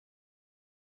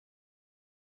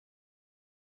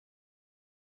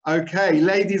Okay,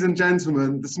 ladies and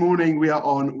gentlemen, this morning we are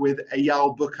on with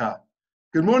Eyal Booker.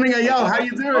 Good morning, Eyal. How are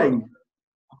you doing?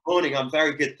 Morning. I'm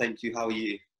very good, thank you. How are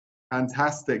you?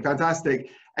 Fantastic,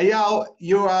 fantastic. Eyal,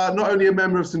 you are not only a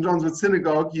member of St. John's Wood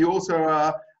Synagogue, you also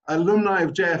are alumni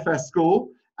of JFS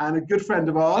School and a good friend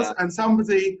of ours, and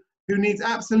somebody who needs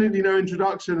absolutely no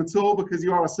introduction at all because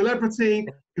you are a celebrity.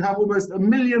 You have almost 1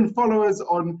 million followers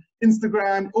on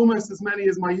Instagram, almost as many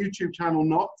as my YouTube channel,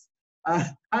 not. How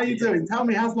are you doing? Tell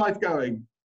me, how's life going?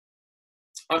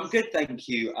 I'm good, thank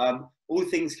you. All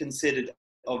things considered,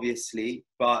 obviously,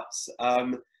 but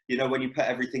you know, when you put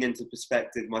everything into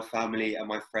perspective, my family and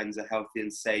my friends are healthy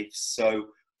and safe. So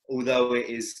although it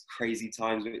is crazy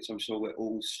times, which I'm sure we're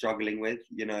all struggling with,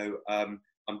 you know, I'm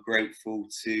grateful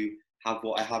to have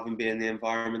what I have and be in the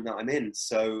environment that I'm in.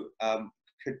 So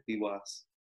could be worse.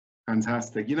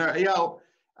 Fantastic. You know, Eyal,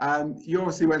 you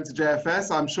obviously went to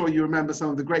JFS. I'm sure you remember some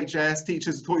of the great JS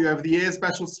teachers who taught you over the years.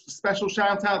 Special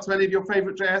shout out to any of your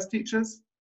favorite JS teachers?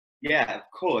 Yeah, of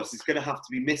course. It's going to have to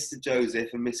be Mr. Joseph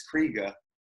and Miss Krieger.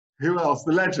 Who else?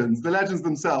 The legends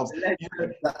themselves. The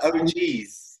legends, the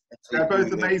OGs. They're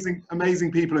both amazing,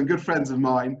 amazing people and good friends of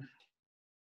mine.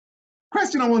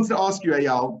 Question I wanted to ask you,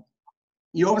 Eyal.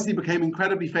 You obviously became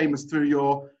incredibly famous through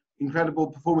your incredible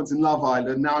performance in Love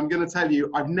Island. Now, I'm going to tell you,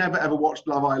 I've never ever watched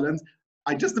Love Island.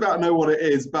 I just about know what it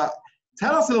is, but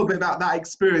tell us a little bit about that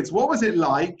experience. What was it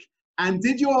like? And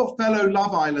did your fellow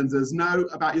Love Islanders know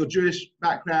about your Jewish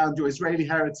background, your Israeli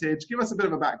heritage? Give us a bit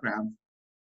of a background.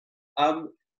 Do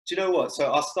you know what?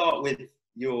 So I'll start with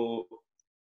your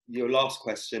last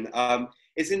question.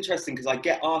 It's interesting because I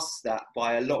get asked that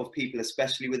by a lot of people,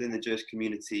 especially within the Jewish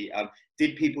community.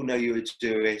 Did people know you were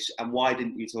Jewish, and why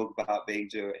didn't you talk about being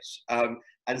Jewish?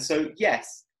 And so,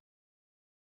 yes,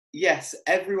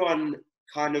 everyone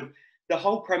kind of, the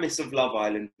whole premise of Love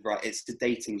Island, right, it's a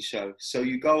dating show. So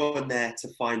you go on there to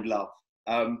find love.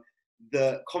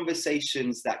 The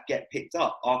conversations that get picked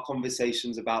up are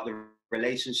conversations about the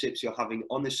relationships you're having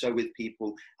on the show with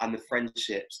people and the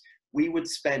friendships. We would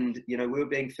spend, you know, we were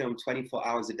being filmed 24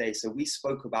 hours a day, so we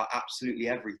spoke about absolutely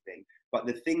everything. But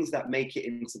the things that make it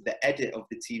into the edit of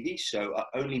the TV show are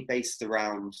only based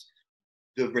around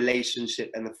the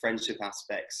relationship and the friendship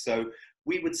aspects. So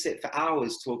we would sit for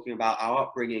hours talking about our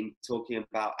upbringing, talking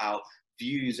about our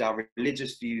views, our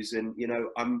religious views. And, you know,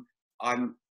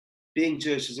 I'm being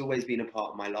Jewish has always been a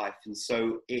part of my life. And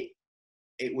so it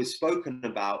was spoken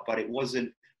about, but it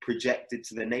wasn't projected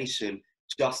to the nation,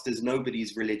 just as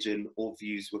nobody's religion or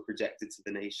views were projected to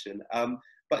the nation.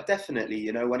 But definitely,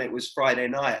 you know, when it was Friday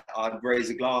night, I'd raise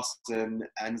a glass and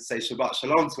say Shabbat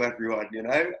Shalom to everyone, you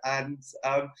know, and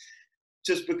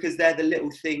just because they're the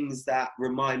little things that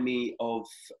remind me of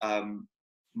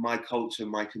my culture,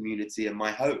 my community, and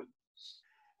my home.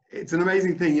 It's an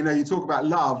amazing thing. You know, you talk about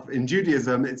love in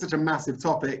Judaism. It's such a massive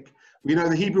topic. We know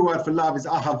the Hebrew word for love is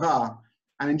ahava.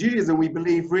 And in Judaism, we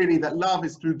believe really that love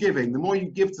is through giving. The more you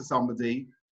give to somebody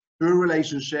through a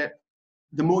relationship,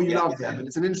 the more you love them. And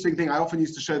it's an interesting thing. I often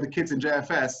used to show the kids in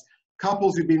JFS,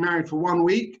 couples who'd been married for 1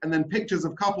 week, and then pictures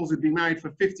of couples who'd been married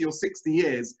for 50 or 60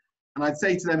 years. And I'd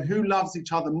say to them, who loves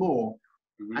each other more?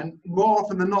 And more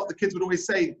often than not, the kids would always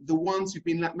say the ones who've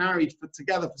been married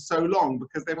together for so long,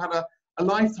 because they've had a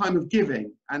lifetime of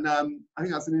giving. And I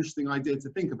think that's an interesting idea to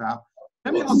think about.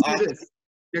 Let me ask you this.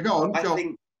 Yeah, go on. I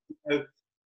think, you know,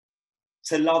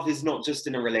 to love is not just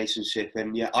in a relationship.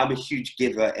 And yeah, I'm a huge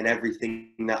giver in everything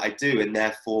that I do. And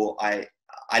therefore, I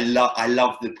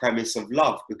love the premise of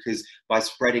love, because by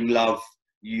spreading love,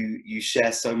 you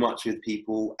share so much with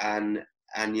people, and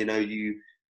you know,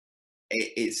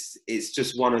 it's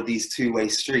just one of these two-way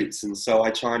streets. And so I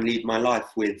try and lead my life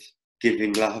with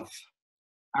giving love.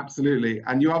 Absolutely,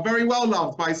 and you are very well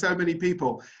loved by so many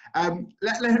people.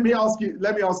 Let me ask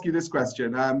you this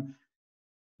question.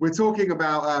 We're talking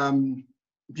about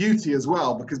beauty as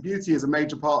well, because beauty is a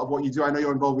major part of what you do. I know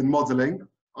you're involved with modeling.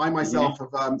 I myself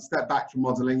have stepped back from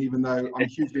modeling, even though I'm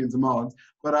hugely in demand.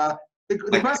 But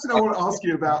the question I want to ask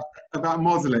you about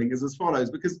modeling is as follows,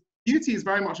 because beauty is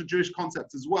very much a Jewish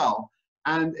concept as well.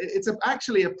 And it's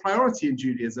actually a priority in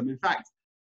Judaism. In fact,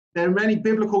 there are many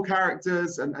biblical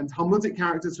characters and Talmudic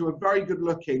characters who are very good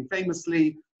looking.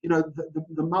 Famously, you know,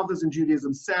 the mothers in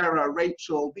Judaism, Sarah,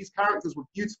 Rachel, these characters were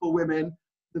beautiful women.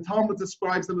 The Talmud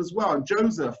describes them as well. And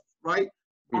Joseph, right?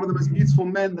 One of the most beautiful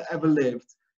men that ever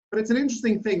lived. But it's an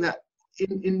interesting thing that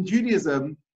in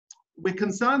Judaism, we're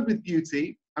concerned with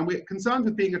beauty and we're concerned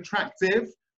with being attractive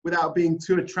without being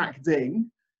too attracting.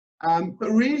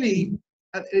 But really,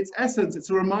 at its essence, it's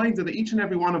a reminder that each and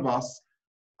every one of us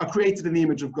are created in the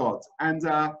image of God.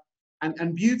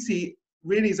 And beauty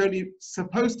really is only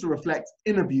supposed to reflect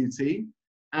inner beauty.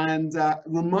 and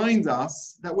remind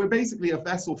us that we're basically a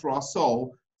vessel for our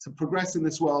soul to progress in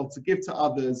this world, to give to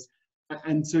others,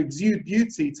 and to exude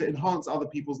beauty to enhance other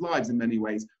people's lives in many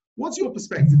ways. What's your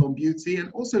perspective on beauty?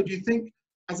 And also, do you think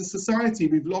as a society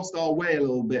we've lost our way a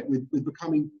little bit with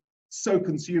becoming so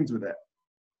consumed with it?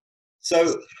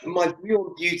 So my view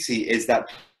on beauty is that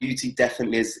beauty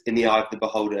definitely is in the eye of the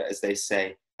beholder, as they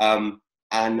say.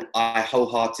 And I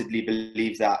wholeheartedly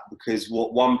believe that, because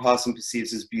what one person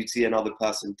perceives as beauty, another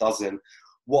person doesn't.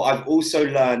 What I've also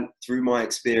learned through my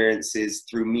experiences,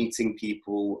 through meeting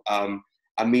people,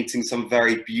 and meeting some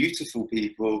very beautiful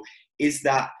people, is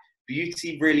that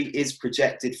beauty really is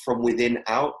projected from within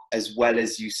out, as well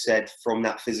as, you said, from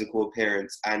that physical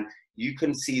appearance. And you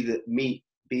can see that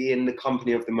be in the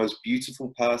company of the most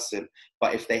beautiful person,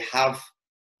 but if they have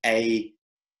a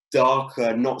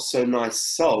darker, not so nice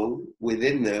soul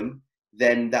within them,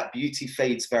 then that beauty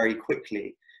fades very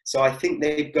quickly. So I think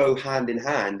they go hand in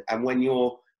hand. And when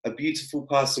you're a beautiful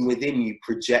person within, you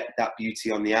project that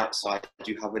beauty on the outside.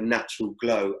 You have a natural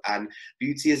glow. And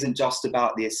beauty isn't just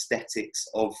about the aesthetics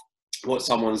of what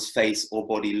someone's face or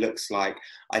body looks like.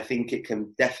 I think it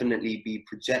can definitely be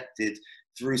projected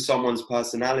through someone's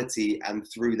personality and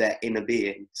through their inner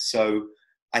being. So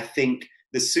I think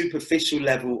the superficial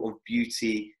level of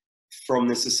beauty from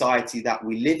the society that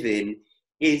we live in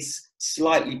is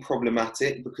slightly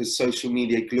problematic, because social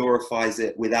media glorifies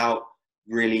it without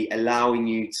really allowing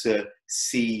you to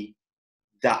see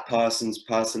that person's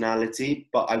personality.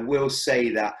 But I will say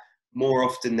that more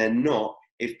often than not,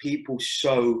 if people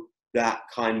show that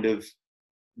kind of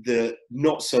the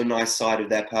not so nice side of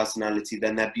their personality,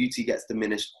 then their beauty gets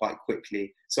diminished quite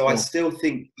quickly. So I still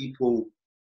think people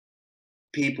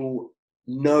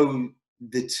know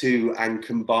the two and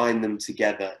combine them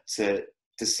together to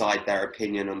decide their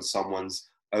opinion on someone's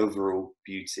overall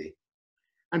beauty.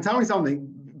 And tell me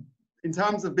something, in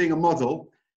terms of being a model,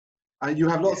 you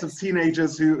have lots of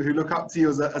teenagers who look up to you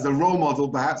as a role model,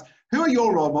 perhaps. Who are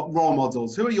your role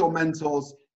models? Who are your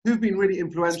mentors? Who've been really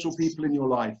influential people in your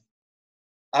life?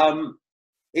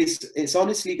 It's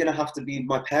honestly going to have to be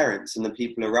my parents and the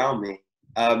people around me.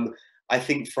 I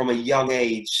think from a young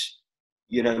age,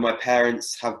 you know, my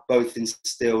parents have both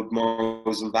instilled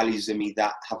morals and values in me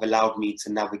that have allowed me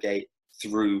to navigate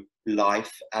through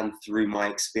life and through my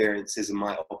experiences and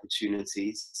my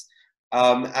opportunities.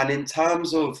 And in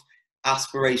terms of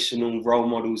aspirational role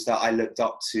models that I looked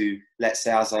up to, let's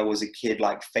say as I was a kid,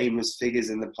 like famous figures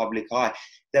in the public eye,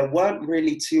 there weren't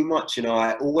really too much. You know,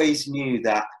 I always knew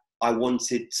that I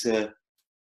wanted to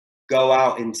go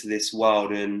out into this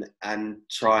world and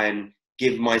try and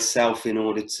give myself in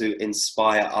order to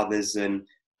inspire others and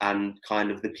kind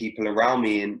of the people around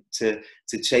me, and to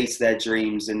chase their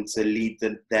dreams and to lead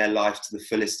their life to the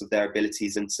fullest of their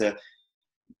abilities, and to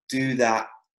do that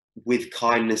with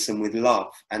kindness and with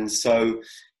love. And so,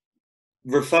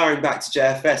 referring back to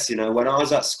JFS, you know, when I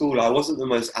was at school, I wasn't the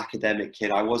most academic kid.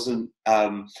 I wasn't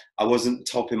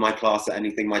top in my class at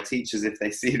anything. My teachers, if they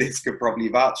see this, could probably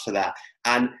vouch for that.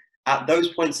 And at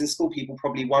those points in school, people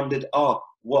probably wondered, oh,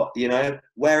 what, you know,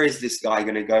 where is this guy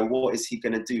going to go? What is he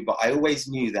going to do? But I always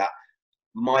knew that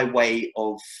my way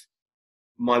of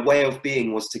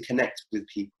being was to connect with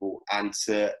people and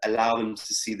to allow them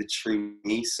to see the true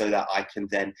me, so that I can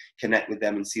then connect with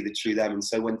them and see the true them. And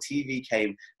so when TV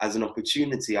came as an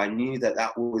opportunity, I knew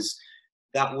that was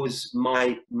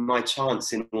my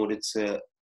chance in order to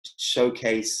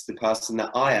showcase the person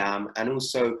that I am, and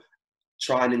also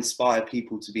try and inspire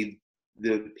people to be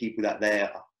the people that they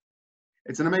are.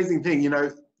 It's an amazing thing, you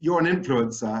know. You're an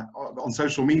influencer on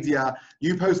social media.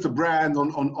 You post a brand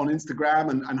on Instagram,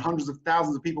 and hundreds of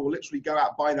thousands of people will literally go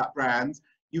out, buy that brand.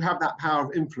 You have that power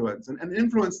of influence. And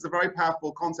influence is a very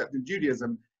powerful concept in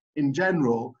Judaism in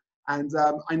general. And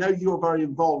I know you're very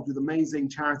involved with amazing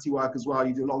charity work as well.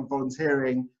 You do a lot of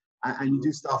volunteering, and you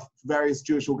do stuff for various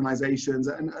Jewish organizations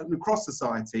and across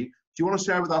society. Do you want to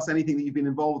share with us anything that you've been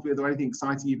involved with, or anything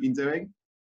exciting you've been doing?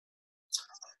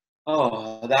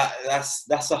 Oh,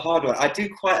 that's a hard one. I do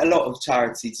quite a lot of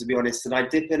charity, to be honest, and I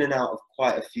dip in and out of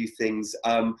quite a few things.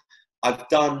 I've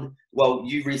done, well,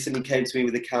 you recently came to me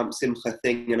with the Camp Simcha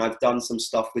thing, and I've done some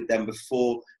stuff with them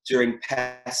before. During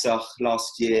Pesach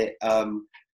last year,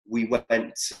 we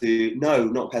went to, no,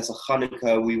 not Pesach,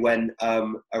 Hanukkah, we went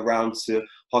around to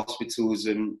hospitals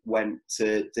and went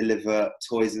to deliver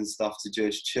toys and stuff to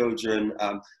Jewish children.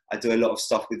 I do a lot of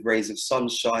stuff with Rays of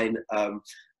Sunshine.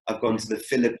 I've gone to the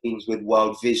Philippines with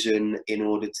World Vision in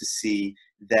order to see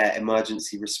their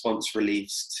emergency response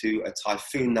reliefs to a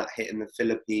typhoon that hit in the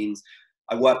Philippines.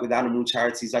 I work with animal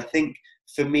charities. I think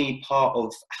for me, part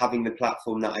of having the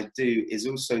platform that I do is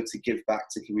also to give back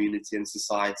to community and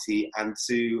society, and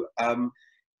to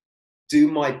do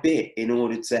my bit in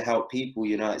order to help people.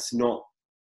 You know, it's not,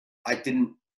 I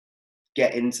didn't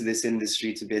get into this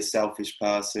industry to be a selfish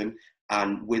person,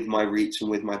 and with my reach and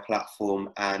with my platform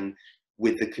and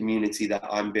with the community that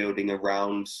I'm building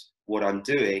around what I'm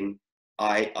doing,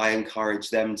 I encourage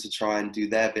them to try and do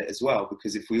their bit as well,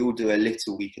 because if we all do a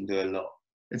little, we can do a lot.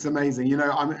 It's amazing. You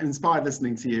know, I'm inspired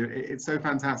listening to you. It's so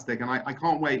fantastic. And I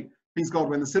can't wait, please God,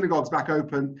 when the synagogue's back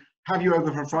open, have you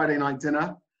over for Friday night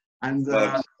dinner and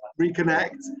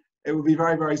reconnect. It will be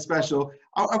very, very special.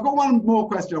 I've got one more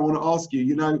question I want to ask you.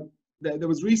 You know, there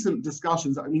was recent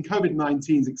discussions. I mean,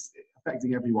 COVID-19 is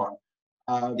affecting everyone.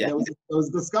 There was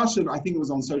a discussion, I think it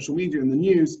was on social media and the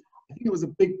news. I think it was a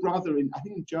Big Brother in, I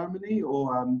think in Germany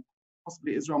or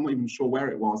possibly Israel. I'm not even sure where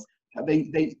it was.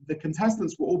 The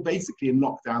contestants were all basically in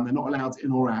lockdown. They're not allowed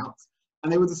in or out.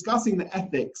 And they were discussing the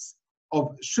ethics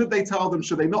of should they tell them,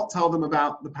 should they not tell them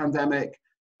about the pandemic.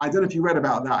 I don't know if you read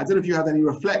about that. I don't know if you had any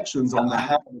reflections on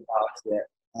that.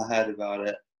 I heard about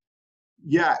it.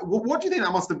 Yeah. Well, what do you think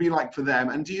that must have been like for them?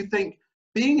 And do you think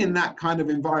being in that kind of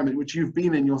environment, which you've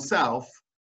been in yourself,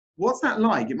 what's that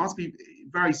like? It must be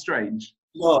very strange.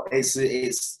 No,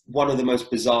 it's one of the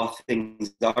most bizarre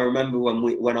things. I remember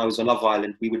when I was on Love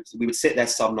Island, we would sit there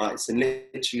some nights and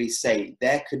literally say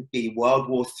there could be World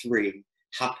War III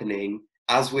happening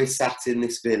as we're sat in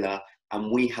this villa, and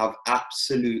we have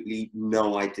absolutely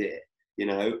no idea, you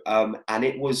know. And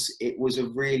it was a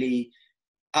really,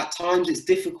 at times it's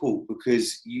difficult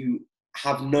because you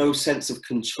have no sense of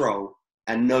control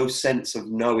and no sense of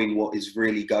knowing what is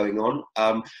really going on.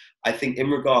 I think in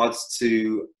regards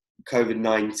to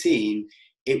COVID-19,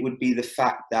 it would be the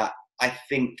fact that I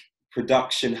think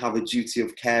production have a duty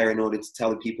of care in order to tell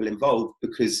the people involved,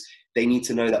 because they need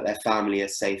to know that their family are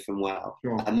safe and well.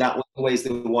 Sure. And that was always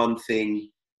the one thing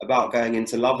about going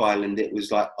into Love Island. It was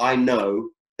like, I know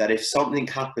that if something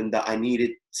happened that I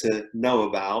needed to know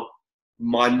about,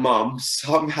 my mum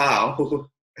somehow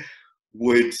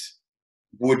would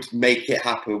make it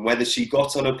happen, whether she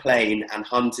got on a plane and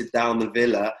hunted down the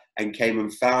villa and came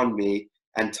and found me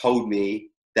and told me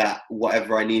that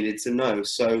whatever I needed to know.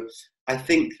 So I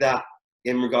think that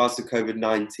in regards to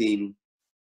COVID-19,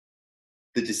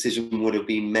 the decision would have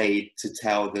been made to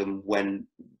tell them when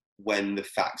the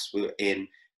facts were in,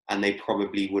 and they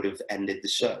probably would have ended the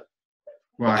show.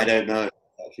 Right. But I don't know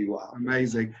exactly what happened.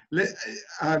 Amazing.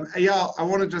 Eyal, I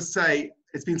want to just say,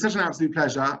 it's been such an absolute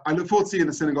pleasure. I look forward to seeing you in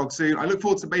the synagogue soon. I look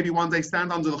forward to maybe one day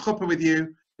stand under the chuppah with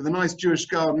you, with a nice Jewish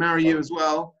girl, and marry you as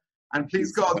well. And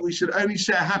please God, we should only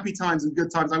share happy times and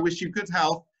good times. I wish you good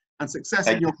health and success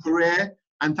in your career.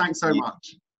 And thanks so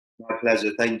much. My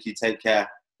pleasure. Thank you. Take care.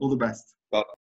 All the best. Bye.